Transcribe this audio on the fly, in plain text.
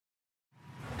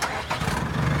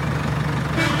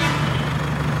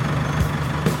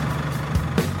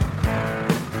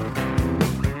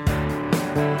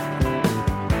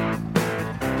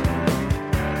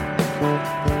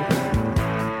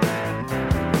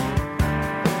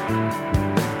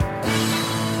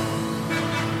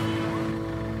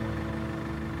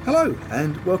Hello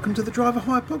and welcome to the Driver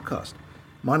Hire podcast.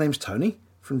 My name's Tony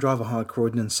from Driver Hire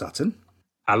Croydon and Sutton.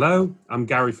 Hello, I'm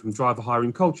Gary from Driver Hire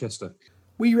in Colchester.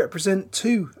 We represent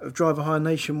two of Driver Hire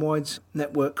Nationwide's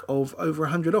network of over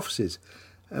 100 offices.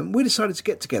 We decided to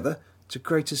get together to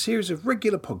create a series of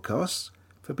regular podcasts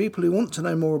for people who want to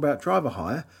know more about driver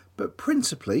hire, but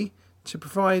principally to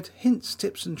provide hints,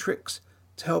 tips and tricks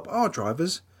to help our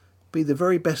drivers be the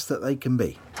very best that they can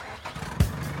be.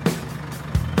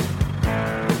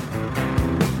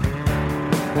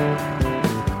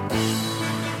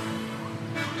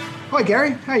 Hi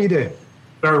Gary, how you doing?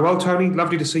 Very well, Tony.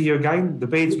 Lovely to see you again. The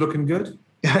beard's looking good.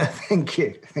 Thank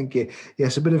you.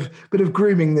 Yes, a bit of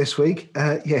grooming this week.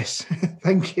 Yes,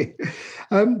 thank you.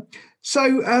 How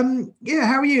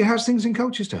are you? How's things in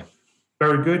Colchester?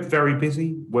 Very good, very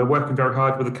busy. We're working very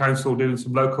hard with the council doing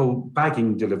some local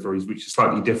bagging deliveries, which is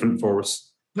slightly different for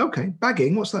us. Okay,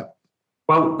 bagging, what's that?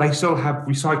 Well, they still have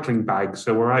recycling bags,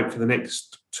 so we're out for the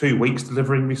next 2 weeks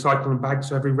delivering recycling bags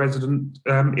to every resident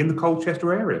in the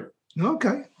Colchester area.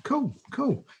 Okay, cool.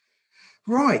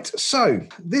 Right, so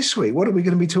this week, what are we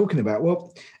going to be talking about?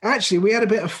 Well, actually, we had a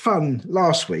bit of fun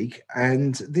last week,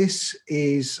 and this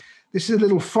is a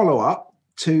little follow-up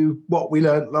to what we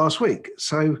learned last week.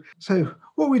 So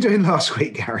what were we doing last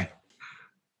week, Gary?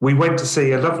 We went to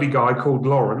see a lovely guy called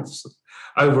Lawrence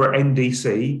over at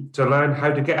NDC to learn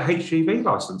how to get a HGV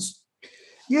licence.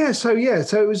 So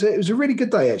it was a really good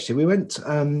day, actually. We went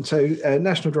to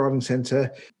National Driving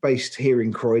Centre based here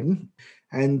in Croydon,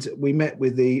 and we met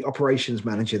with the operations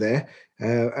manager there,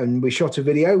 and we shot a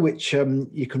video which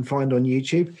you can find on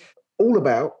YouTube, all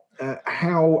about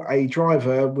how a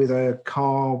driver with a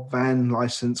car, van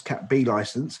licence, Cat B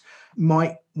licence,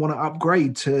 might want to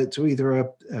upgrade to either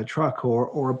a truck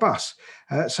or a bus.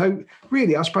 So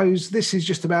really, I suppose this is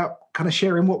just about kind of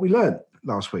sharing what we learned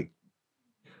last week.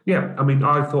 Yeah, I mean,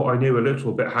 I thought I knew a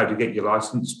little bit how to get your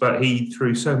licence, but he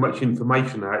threw so much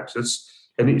information at us,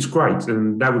 and it's great.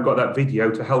 And now we've got that video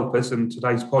to help us, and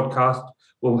today's podcast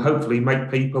will hopefully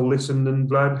make people listen and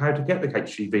learn how to get the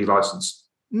HGV licence.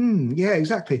 Yeah,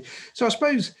 exactly. So I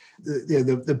suppose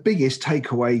the biggest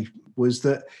takeaway was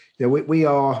that we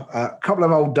are a couple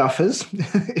of old duffers,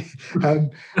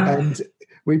 and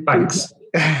we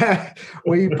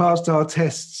passed our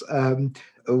tests.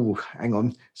 Hang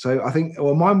on. So I think,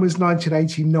 mine was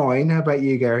 1989. How about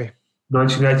you, Gary?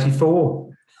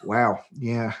 1984. Wow.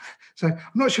 Yeah. So I'm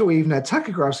not sure we even had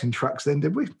tachographs in trucks then,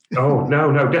 did we? Oh,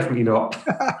 no, definitely not.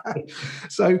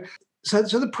 So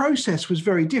the process was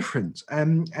very different.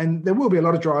 And there will be a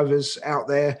lot of drivers out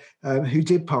there who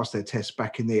did pass their tests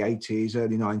back in the 80s,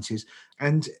 early 90s.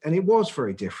 And it was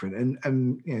very different.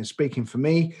 And speaking for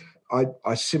me,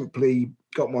 I simply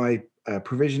got my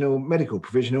medical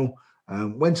provisional,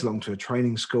 went along to a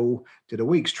training school, did a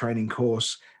week's training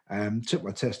course, took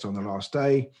my test on the last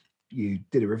day. You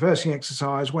did a reversing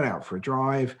exercise, went out for a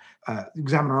drive.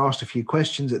 Examiner asked a few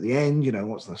questions at the end,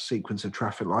 what's the sequence of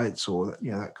traffic lights or,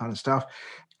 that kind of stuff.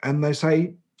 And they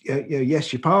say,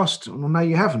 yes, you passed. Well, no,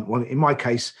 you haven't. Well, in my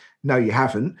case, no, you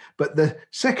haven't. But the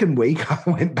second week I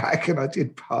went back and I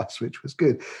did pass, which was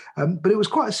good. But it was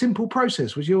quite a simple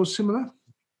process. Was yours similar?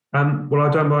 Well, I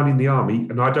done mine in the army,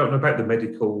 and I don't know about the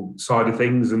medical side of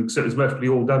things, and so it was mostly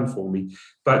all done for me.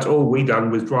 But all we done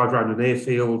was drive around an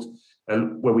airfield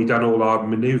where we done all our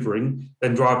manoeuvring,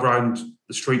 then drive around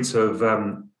the streets of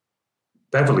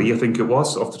Beverley, I think it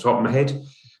was, off the top of my head,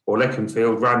 or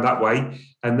Leconfield, round that way,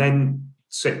 and then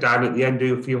sit down at the end,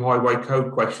 do a few highway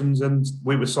code questions, and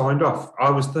we were signed off. I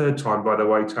was third time, by the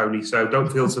way, Tony, so don't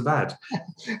feel so bad.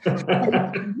 You've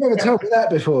never told me that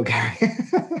before, Gary.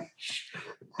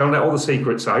 Don't let all the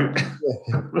secrets out.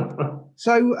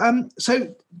 So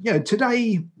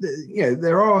today,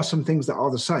 there are some things that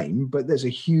are the same, but there's a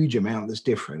huge amount that's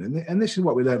different, and this is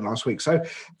what we learned last week. So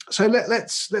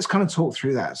let's kind of talk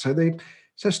through that.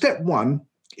 So step one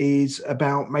is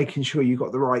about making sure you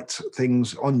got the right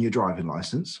things on your driving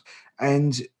license,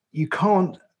 and you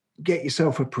can't get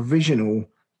yourself a provisional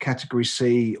category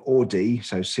C or D,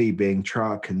 so C being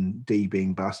truck and D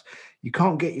being bus. You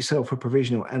can't get yourself a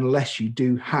provisional unless you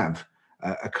do have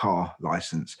a car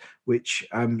license, which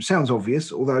sounds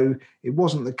obvious, although it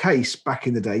wasn't the case back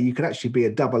in the day. You could actually be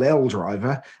a double L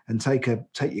driver and take your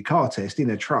car test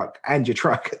in a truck and your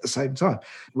truck at the same time,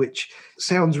 which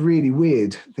sounds really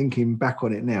weird thinking back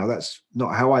on it now. That's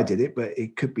not how I did it, but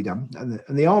it could be done. And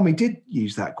the army did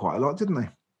use that quite a lot, didn't they?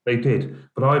 They did,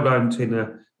 but I learned in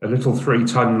a little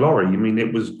 3-ton lorry. I mean,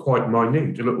 it was quite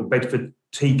minute, a little Bedford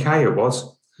TK it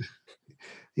was.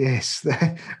 Yes,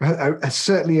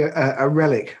 certainly a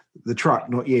relic, the truck,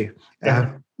 not you.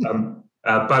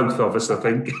 Both of us, I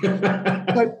think.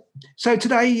 So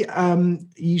today,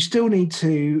 you still need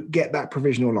to get that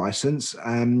provisional license.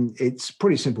 It's a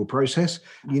pretty simple process.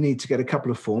 You need to get a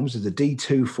couple of forms. There's a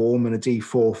D2 form and a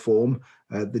D4 form.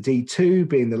 The D2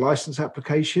 being the license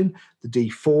application, the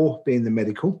D4 being the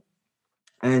medical.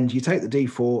 And you take the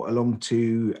D4 along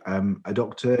to a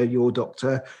doctor, your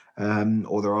doctor,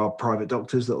 or there are private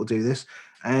doctors that will do this.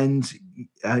 And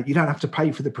you don't have to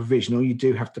pay for the provisional. You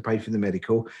do have to pay for the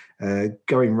medical.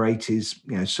 Going rate is,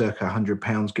 circa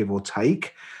 £100, give or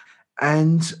take,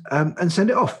 and send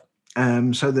it off.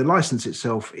 So the license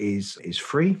itself is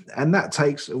free, and that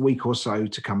takes a week or so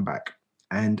to come back.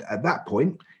 And at that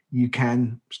point, you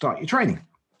can start your training.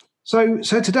 So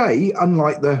today,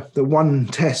 unlike the one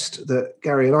test that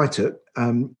Gary and I took,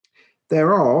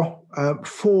 there are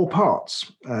 4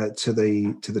 parts to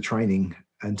the training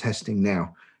and testing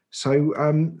now. So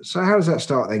how does that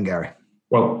start then, Gary?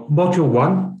 Well, module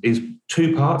 1 is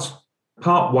 2 parts.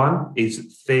 Part 1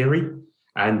 is theory,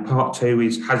 and part 2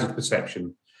 is hazard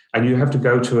perception. And you have to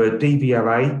go to a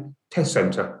DVLA test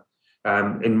centre.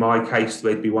 In my case,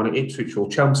 there'd be one at Ipswich or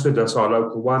Chelmsford. That's our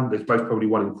local one. There's most probably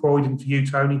one in Croydon for you,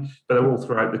 Tony, but they're all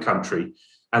throughout the country.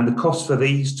 And the cost for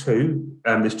these two,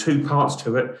 there's 2 parts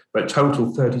to it, but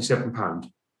total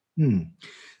 £37.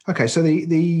 Okay, so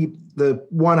the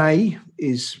 1A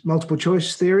is multiple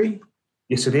choice theory?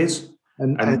 Yes, it is.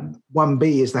 And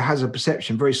 1B is the hazard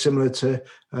perception, very similar to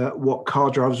what car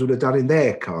drivers would have done in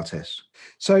their car test.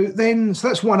 So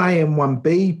that's 1A and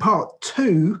 1B. Part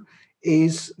 2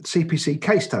 is CPC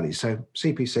case studies. So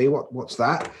CPC, what's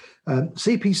that?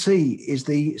 CPC is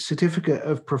the Certificate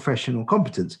of Professional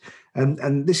Competence.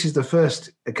 And this is the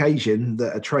first occasion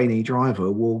that a trainee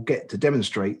driver will get to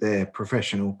demonstrate their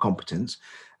professional competence.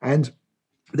 And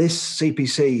this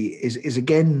CPC is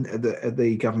again at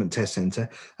the Government Test Centre.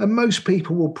 And most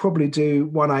people will probably do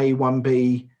 1A,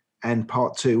 1B, and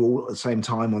part 2 all at the same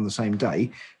time on the same day.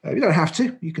 You don't have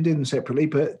to, you can do them separately,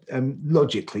 but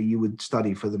logically you would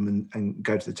study for them and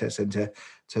go to the test centre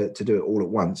to do it all at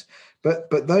once. But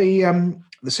the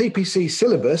CPC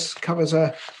syllabus covers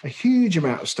a huge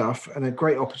amount of stuff and a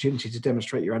great opportunity to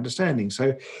demonstrate your understanding.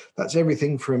 So that's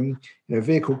everything from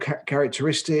vehicle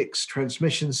characteristics,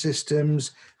 transmission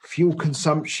systems, fuel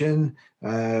consumption,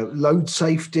 load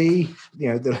safety,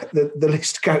 the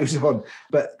list goes on.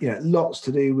 But lots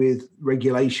to do with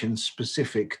regulations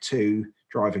specific to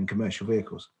driving commercial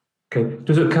vehicles. Okay.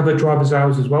 Does it cover driver's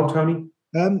hours as well, Tony?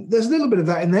 There's a little bit of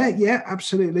that in there. Yeah,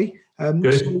 absolutely.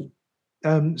 Good.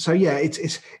 So yeah,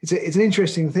 it's an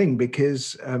interesting thing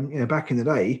because back in the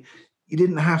day, you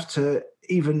didn't have to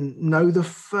even know the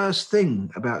first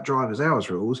thing about driver's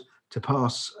hours rules to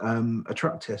pass a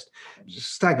truck test. It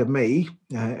staggered me.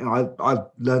 I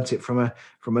learnt it from a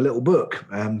little book,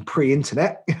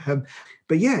 pre-internet.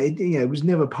 But yeah, it was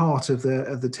never part of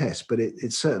the test, but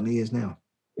it certainly is now.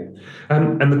 Yeah.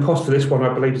 And the cost for this one,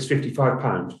 I believe, is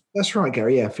 £55. That's right,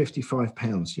 Gary. Yeah,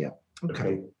 £55. Yeah.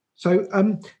 Okay.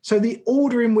 So the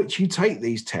order in which you take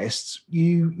these tests,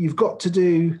 you've got to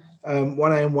do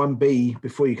 1A and 1B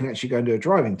before you can actually go and do a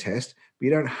driving test, but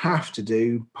you don't have to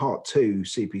do part 2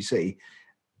 CPC.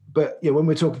 But when we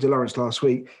were talking to Lawrence last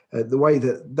week, the way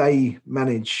that they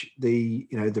manage the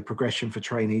progression for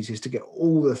trainees is to get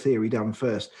all the theory done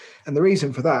first. And the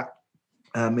reason for that,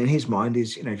 in his mind,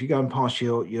 is if you go and pass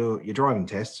your driving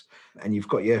tests and you've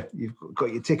got your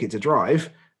ticket to drive,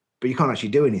 but you can't actually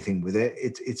do anything with it,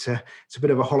 it's a bit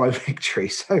of a hollow victory.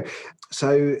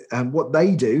 So what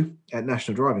they do at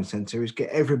National Driving Centre is get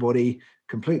everybody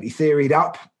completely theoried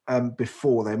up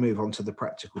before they move on to the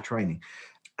practical training.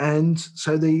 And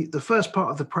so the first part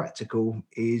of the practical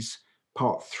is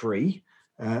part 3,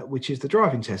 which is the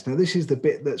driving test. Now, this is the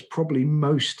bit that's probably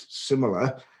most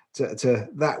similar to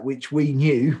that which we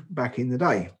knew back in the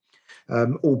day,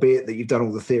 albeit that you've done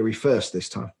all the theory first this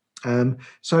time.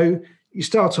 So you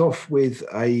start off with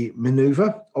a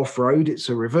maneuver off-road. It's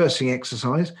a reversing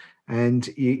exercise, and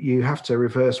you have to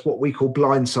reverse what we call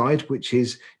blindside, which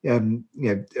is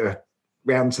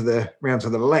round to the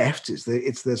left.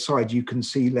 It's the side you can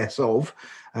see less of,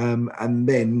 and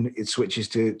then it switches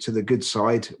to the good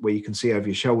side where you can see over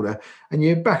your shoulder, and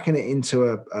you're backing it into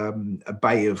a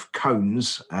bay of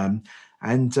cones,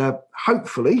 and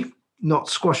hopefully not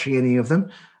squashing any of them.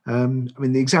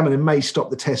 The examiner may stop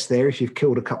the test there if you've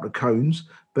killed a couple of cones,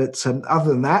 but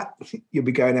other than that, you'll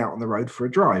be going out on the road for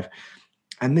a drive.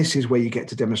 And this is where you get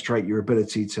to demonstrate your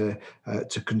ability to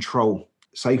control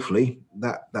safely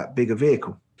that bigger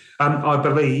vehicle. I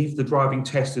believe the driving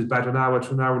test is about an hour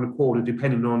to an hour and a quarter,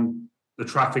 depending on the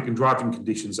traffic and driving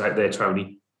conditions out there,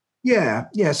 Tony. Yeah.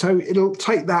 So it'll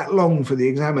take that long for the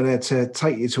examiner to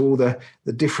take you to all the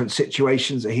different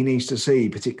situations that he needs to see,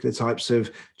 particular types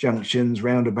of junctions,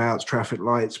 roundabouts, traffic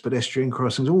lights, pedestrian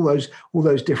crossings, all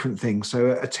those different things.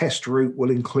 So a test route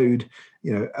will include,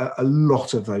 a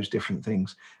lot of those different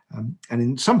things. And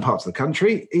in some parts of the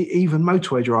country, even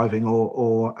motorway driving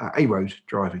or A-road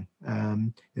driving,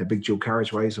 big dual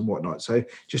carriageways and whatnot. So it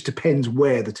just depends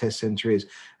where the test centre is.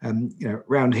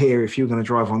 Around here, if you're going to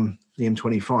drive on the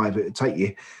M25, it would take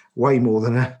you way more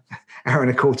than an hour and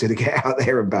a quarter to get out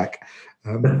there and back.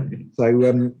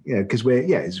 Because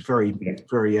it's very,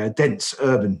 very dense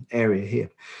urban area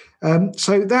here.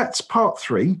 So that's part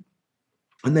 3.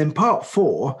 And then part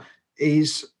 4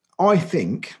 is, I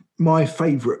think, my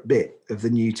favourite bit of the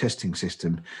new testing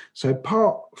system. So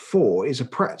part 4 is a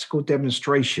practical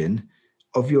demonstration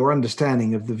of your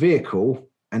understanding of the vehicle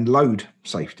and load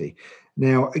safety.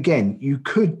 Now, again, you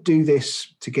could do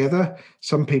this together.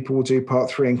 Some people will do part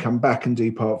 3 and come back and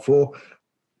do part 4.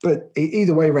 But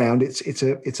either way around, it's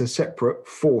a separate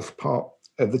 4th part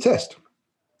of the test.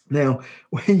 Now,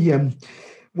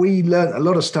 we learned a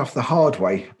lot of stuff the hard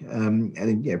way. And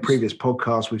in previous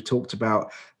podcasts, we've talked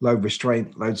about load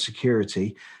restraint, load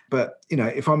security. But,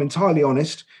 if I'm entirely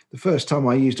honest, the first time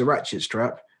I used a ratchet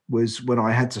strap was when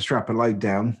I had to strap a load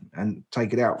down and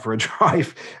take it out for a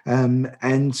drive.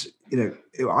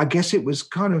 I guess it was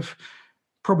kind of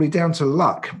probably down to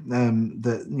luck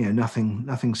that,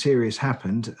 nothing serious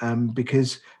happened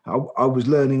because I was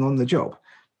learning on the job.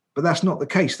 But that's not the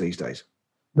case these days.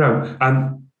 No,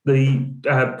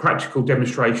 the practical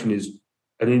demonstration is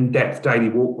an in-depth daily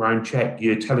walk-around check.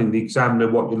 You're telling the examiner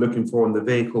what you're looking for in the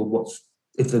vehicle,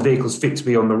 if the vehicle's fit to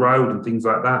be on the road and things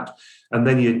like that. And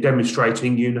then you're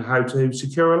demonstrating how to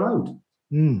secure a load.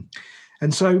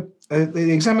 And so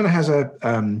the examiner has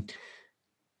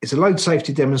it's a load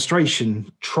safety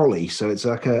demonstration trolley. So it's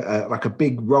like a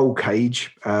big roll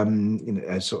cage,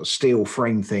 a sort of steel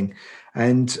frame thing.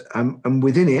 And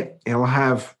within it, it'll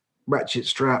have ratchet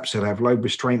straps, he'll have load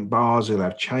restraint bars, he'll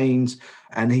have chains,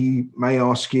 and he may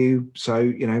ask you,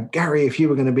 so, Gary, if you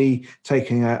were going to be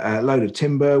taking a load of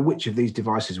timber, which of these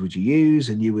devices would you use?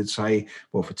 And you would say,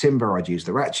 well, for timber, I'd use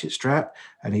the ratchet strap.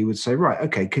 And he would say, right,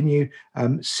 okay, can you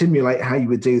simulate how you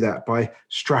would do that by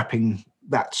strapping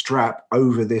that strap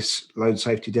over this load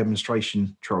safety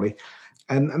demonstration trolley?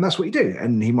 And that's what you do.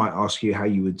 And he might ask you how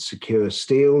you would secure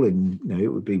steel, and it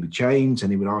would be with chains.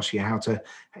 And he would ask you how to,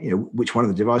 which one of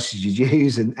the devices you'd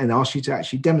use, and ask you to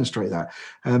actually demonstrate that.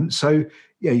 So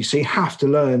you have to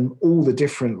learn all the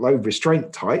different load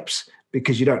restraint types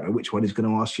because you don't know which one is going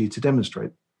to ask you to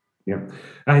demonstrate. Yeah,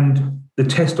 and the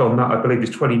test on that, I believe, is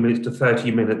 20 minutes to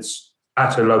 30 minutes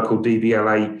at a local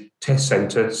DVLA test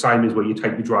centre, same as where you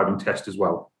take your driving test as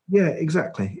well. Yeah,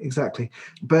 exactly.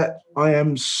 But I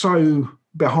am so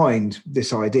behind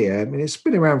this idea. I mean, it's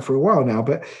been around for a while now,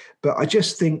 but I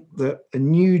just think that a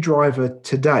new driver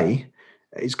today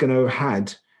is going to have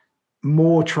had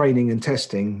more training and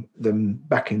testing than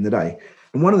back in the day.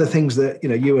 And one of the things that,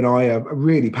 you and I are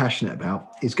really passionate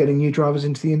about is getting new drivers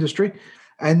into the industry.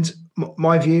 And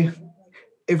my view,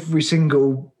 every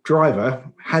single driver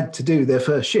had to do their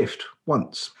first shift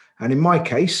once. And in my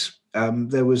case,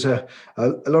 there was a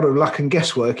lot of luck and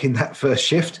guesswork in that first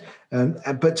shift.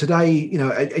 But today,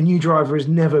 a new driver has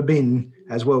never been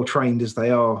as well trained as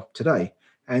they are today.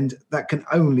 And that can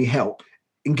only help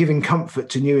in giving comfort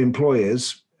to new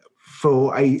employers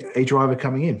for a driver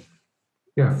coming in.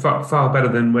 Yeah, far better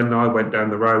than when I went down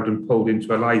the road and pulled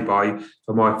into a lay-by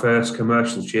for my first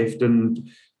commercial shift and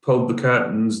pulled the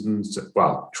curtains and,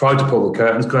 tried to pull the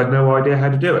curtains because I had no idea how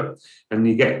to do it. And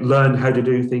you learn how to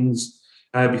do things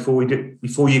before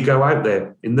you go out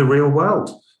there in the real world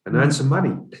and earn some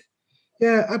money.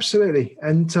 Yeah, absolutely.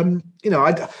 And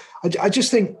I just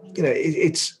think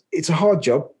it's a hard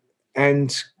job,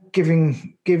 and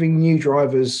giving new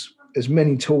drivers as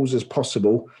many tools as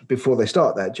possible before they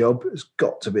start that job has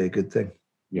got to be a good thing.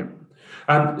 Yeah.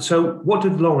 So what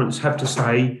did Lawrence have to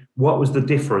say? What was the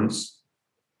difference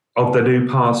of the new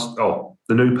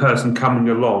person coming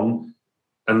along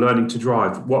and learning to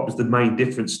drive? What was the main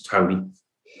difference, Tony?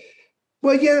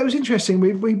 Well, yeah, it was interesting.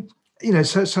 We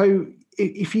so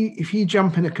if you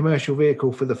jump in a commercial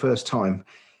vehicle for the first time,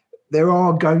 there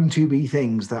are going to be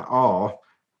things that are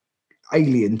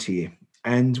alien to you.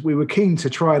 And we were keen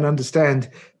to try and understand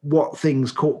what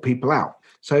things caught people out.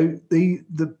 So the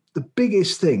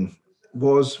biggest thing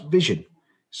was vision.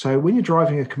 So when you're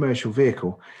driving a commercial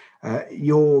vehicle,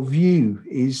 your view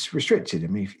is restricted. I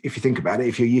mean, if you think about it,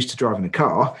 if you're used to driving a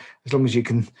car, as long as you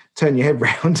can turn your head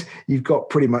round, you've got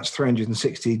pretty much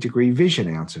 360-degree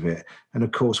vision out of it. And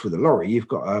of course, with a lorry, you've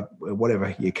got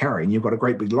whatever you're carrying, you've got a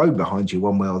great big load behind you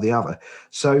one way or the other.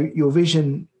 So your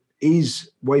vision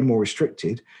is way more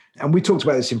restricted. And we talked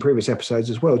about this in previous episodes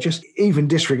as well. Just even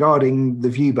disregarding the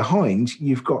view behind,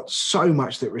 you've got so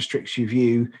much that restricts your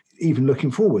view, even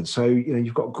looking forward. So,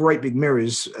 you've got great big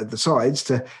mirrors at the sides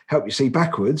to help you see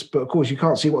backwards, but of course you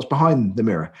can't see what's behind the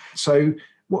mirror. So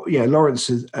what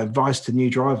Lawrence's advice to new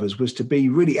drivers was to be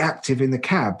really active in the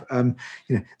cab.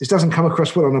 This doesn't come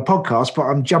across well on a podcast, but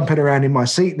I'm jumping around in my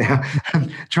seat now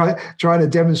and trying to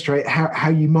demonstrate how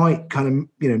you might kind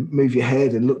of move your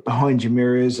head and look behind your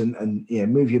mirrors and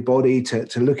move your body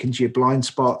to look into your blind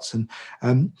spots and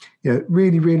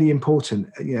really, really important.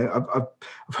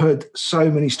 I've heard so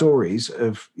many stories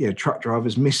of truck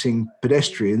drivers missing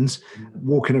pedestrians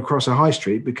walking across a high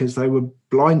street because they were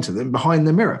blind to them behind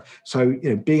the mirror. So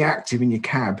being active in your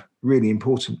cab, really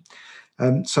important.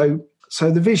 So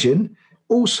the vision,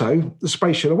 also the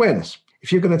spatial awareness.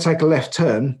 If you're going to take a left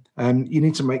turn, you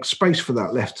need to make space for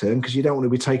that left turn because you don't want to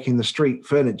be taking the street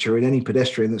furniture in any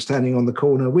pedestrian that's standing on the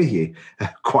corner with you,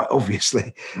 quite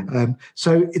obviously.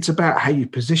 So it's about how you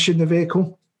position the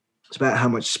vehicle. It's about how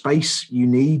much space you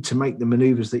need to make the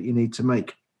maneuvers that you need to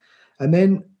make. And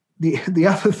then the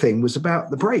other thing was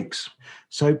about the brakes.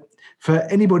 So for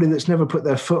anybody that's never put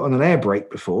their foot on an air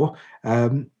brake before,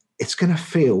 it's going to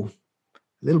feel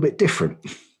a little bit different.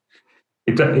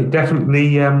 It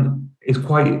definitely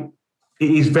it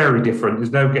is very different.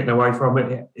 There's no getting away from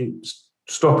it. It's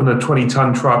stopping a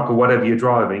 20-ton truck or whatever you're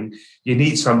driving. You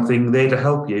need something there to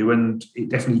help you, and it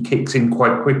definitely kicks in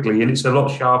quite quickly, and it's a lot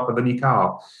sharper than your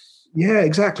car. Yeah,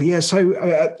 exactly. Yeah. So,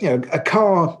 a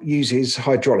car uses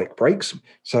hydraulic brakes.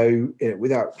 So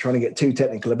without trying to get too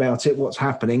technical about it, what's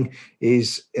happening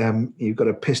is you've got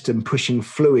a piston pushing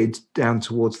fluid down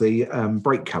towards the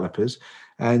brake calipers,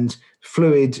 and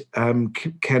fluid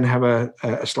can have a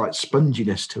slight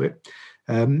sponginess to it.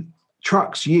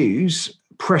 Trucks use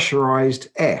pressurized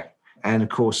air. And of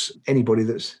course, anybody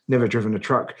that's never driven a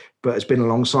truck but has been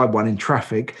alongside one in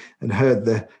traffic and heard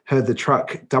the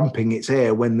truck dumping its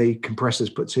air when the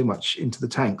compressors put too much into the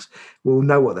tanks will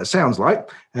know what that sounds like.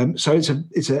 So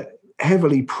it's a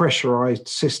heavily pressurized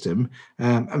system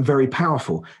and very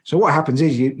powerful. So what happens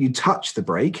is you touch the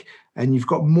brake and you've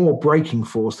got more braking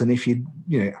force than if you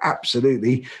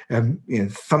absolutely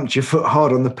thumped your foot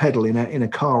hard on the pedal in a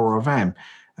car or a van.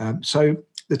 So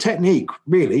the technique,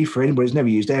 really, for anybody who's never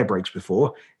used air brakes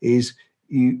before, is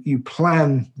you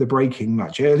plan the braking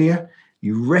much earlier.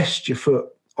 You rest your foot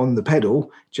on the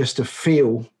pedal just to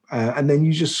feel, and then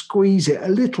you just squeeze it a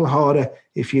little harder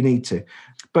if you need to.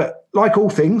 But like all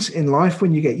things in life,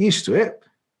 when you get used to it,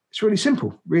 it's really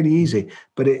simple, really easy.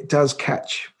 But it does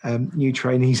catch new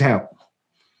trainees out.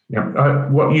 Yeah,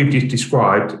 what you've just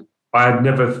described, I had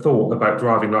never thought about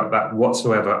driving like that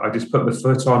whatsoever. I just put the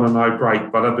foot on and I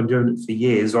brake, but I've been doing it for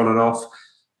years on and off.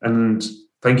 And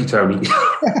thank you, Tony.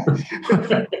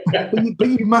 but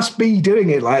you must be doing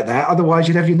it like that. Otherwise,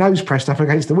 you'd have your nose pressed up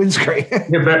against the windscreen. Yeah,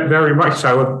 very much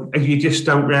so. You just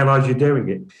don't realise you're doing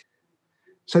it.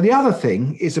 So the other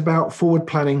thing is about forward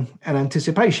planning and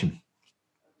anticipation.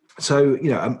 So,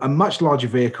 a much larger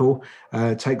vehicle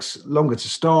takes longer to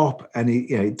stop, and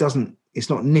it's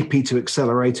not nippy to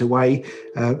accelerate away.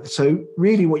 So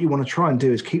really what you want to try and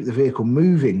do is keep the vehicle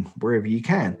moving wherever you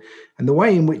can. And the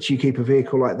way in which you keep a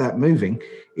vehicle like that moving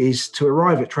is to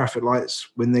arrive at traffic lights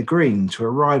when they're green, to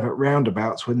arrive at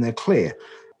roundabouts when they're clear.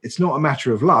 It's not a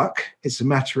matter of luck, it's a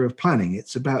matter of planning.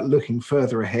 It's about looking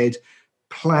further ahead,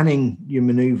 planning your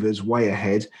maneuvers way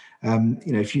ahead.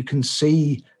 If you can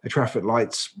see a traffic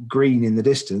light's green in the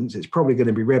distance, it's probably going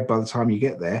to be red by the time you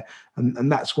get there.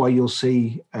 And that's why you'll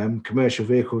see commercial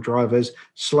vehicle drivers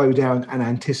slow down and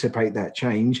anticipate that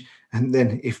change. And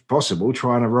then, if possible,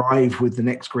 try and arrive with the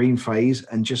next green phase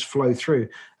and just flow through.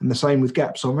 And the same with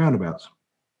gaps on roundabouts.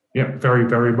 Yeah, very,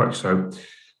 very much so.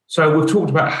 So we've talked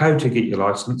about how to get your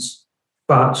license,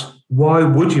 but why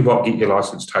would you want to get your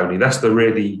license, Tony? That's the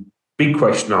really big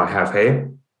question I have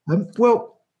here.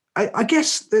 I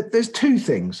guess that there's two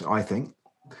things, I think.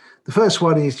 The first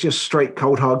one is just straight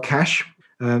cold hard cash.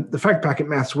 The fag packet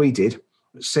maths we did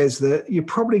says that you're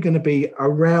probably going to be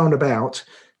around about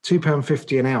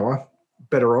 £2.50 an hour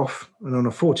better off. And on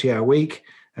a 40-hour week,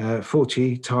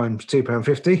 40 times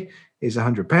 £2.50 is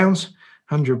 £100.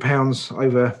 £100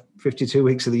 over 52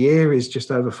 weeks of the year is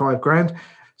just over £5,000.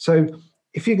 So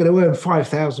if you're going to earn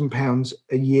 £5,000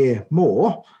 a year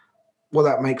more, well,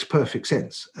 that makes perfect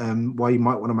sense why you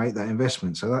might want to make that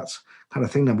investment. So that's kind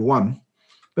of thing number one.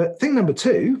 But thing number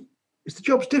two is the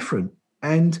job's different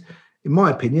and, in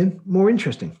my opinion, more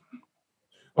interesting.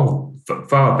 Oh,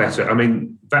 far better. I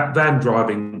mean, van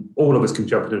driving, all of us can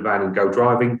jump in a van and go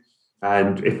driving.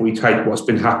 And if we take what's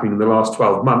been happening in the last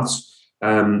 12 months,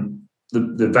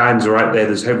 the vans are out there,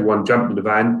 there's everyone jumping in the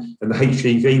van, and the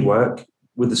HGV work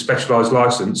with the specialised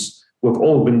licence, we've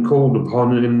all been called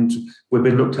upon and we've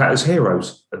been looked at as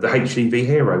heroes, the HGV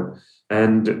hero.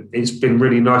 And it's been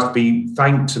really nice to be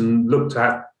thanked and looked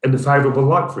at in a favourable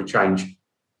light for a change.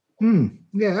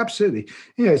 Yeah, absolutely.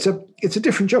 It's a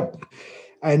different job.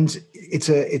 And it's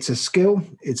a skill,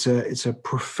 it's a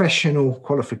professional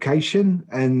qualification,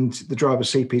 and the driver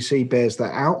CPC bears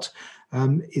that out.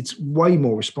 It's way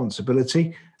more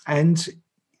responsibility, and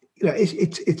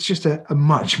it's just a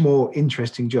much more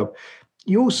interesting job.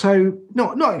 You also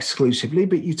not exclusively,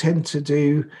 but you tend to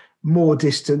do more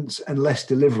distance and less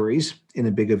deliveries in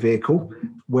a bigger vehicle,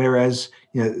 whereas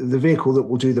the vehicle that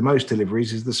will do the most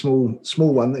deliveries is the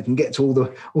small one that can get to all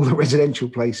the residential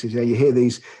places. You hear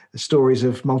these stories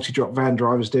of multi-drop van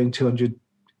drivers doing 200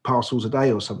 parcels a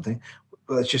day or something,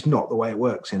 but that's just not the way it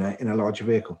works in a larger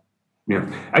vehicle. Yeah,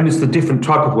 and it's the different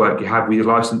type of work you have with your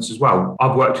license as well.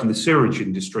 I've worked in the sewerage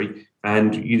industry,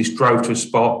 and you just drove to a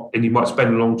spot and you might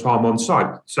spend a long time on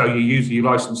site. So you're using your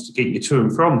license to get you to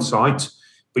and from site,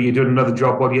 but you're doing another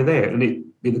job while you're there. And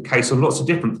it be the case on lots of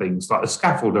different things, like a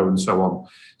scaffolder and so on.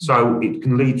 So it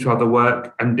can lead to other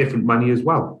work and different money as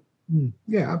well.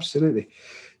 Yeah, absolutely.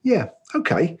 Yeah,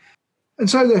 okay. And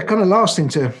so the kind of last thing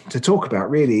to talk about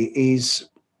really is,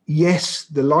 yes,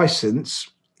 the license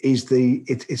is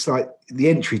it's like the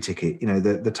entry ticket,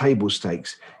 the table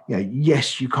stakes.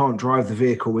 Yes, you can't drive the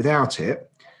vehicle without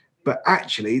it, but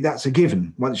actually that's a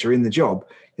given once you're in the job.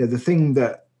 The thing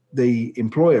that the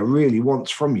employer really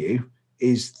wants from you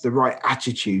is the right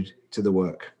attitude to the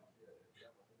work.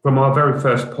 From our very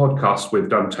first podcast we've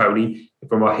done, Tony,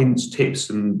 from our hints,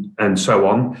 tips and so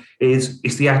on,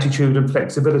 it's the attitude and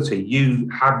flexibility. You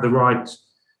have the right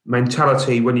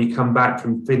mentality when you come back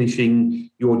from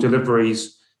finishing your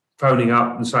deliveries, phoning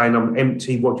up and saying, I'm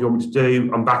empty, what do you want me to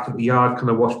do? I'm back at the yard, can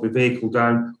I wash my vehicle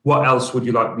down? What else would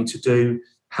you like me to do?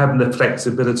 Having the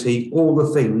flexibility, all the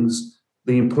things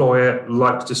the employer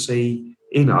likes to see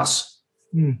in us.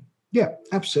 Yeah,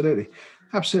 absolutely.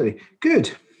 Absolutely.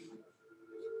 Good.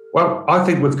 Well, I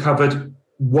think we've covered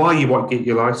why you want to get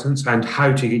your license and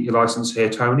how to get your license here,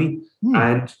 Tony,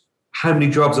 and how many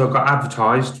jobs I've got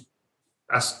advertised.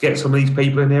 Let's get some of these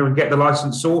people in here and get the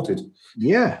license sorted.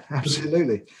 Yeah,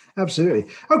 absolutely. Absolutely.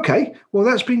 Okay. Well,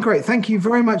 that's been great. Thank you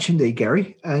very much indeed,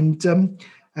 Gary. And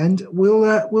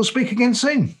we'll speak again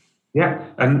soon. Yeah,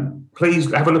 and please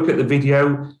have a look at the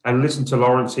video and listen to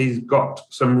Lawrence. He's got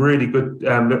some really good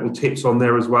little tips on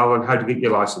there as well on how to get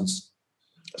your license.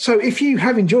 So if you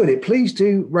have enjoyed it, please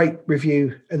do rate,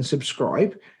 review and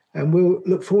subscribe, and we'll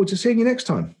look forward to seeing you next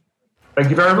time. Thank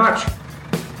you very much.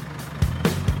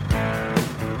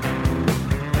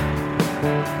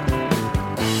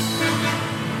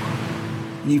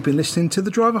 You've been listening to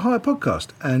the Driver Hire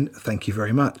Podcast, and thank you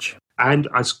very much. And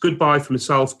as goodbye from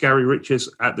myself, Gary Richards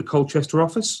at the Colchester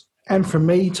office. And from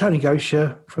me, Tony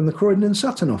Gosher from the Croydon and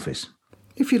Sutton office.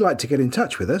 If you'd like to get in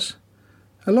touch with us,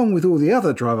 along with all the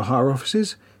other driver hire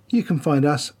offices, you can find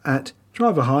us at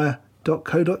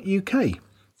driverhire.co.uk. Thank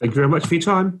you very much for your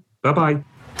time. Bye-bye.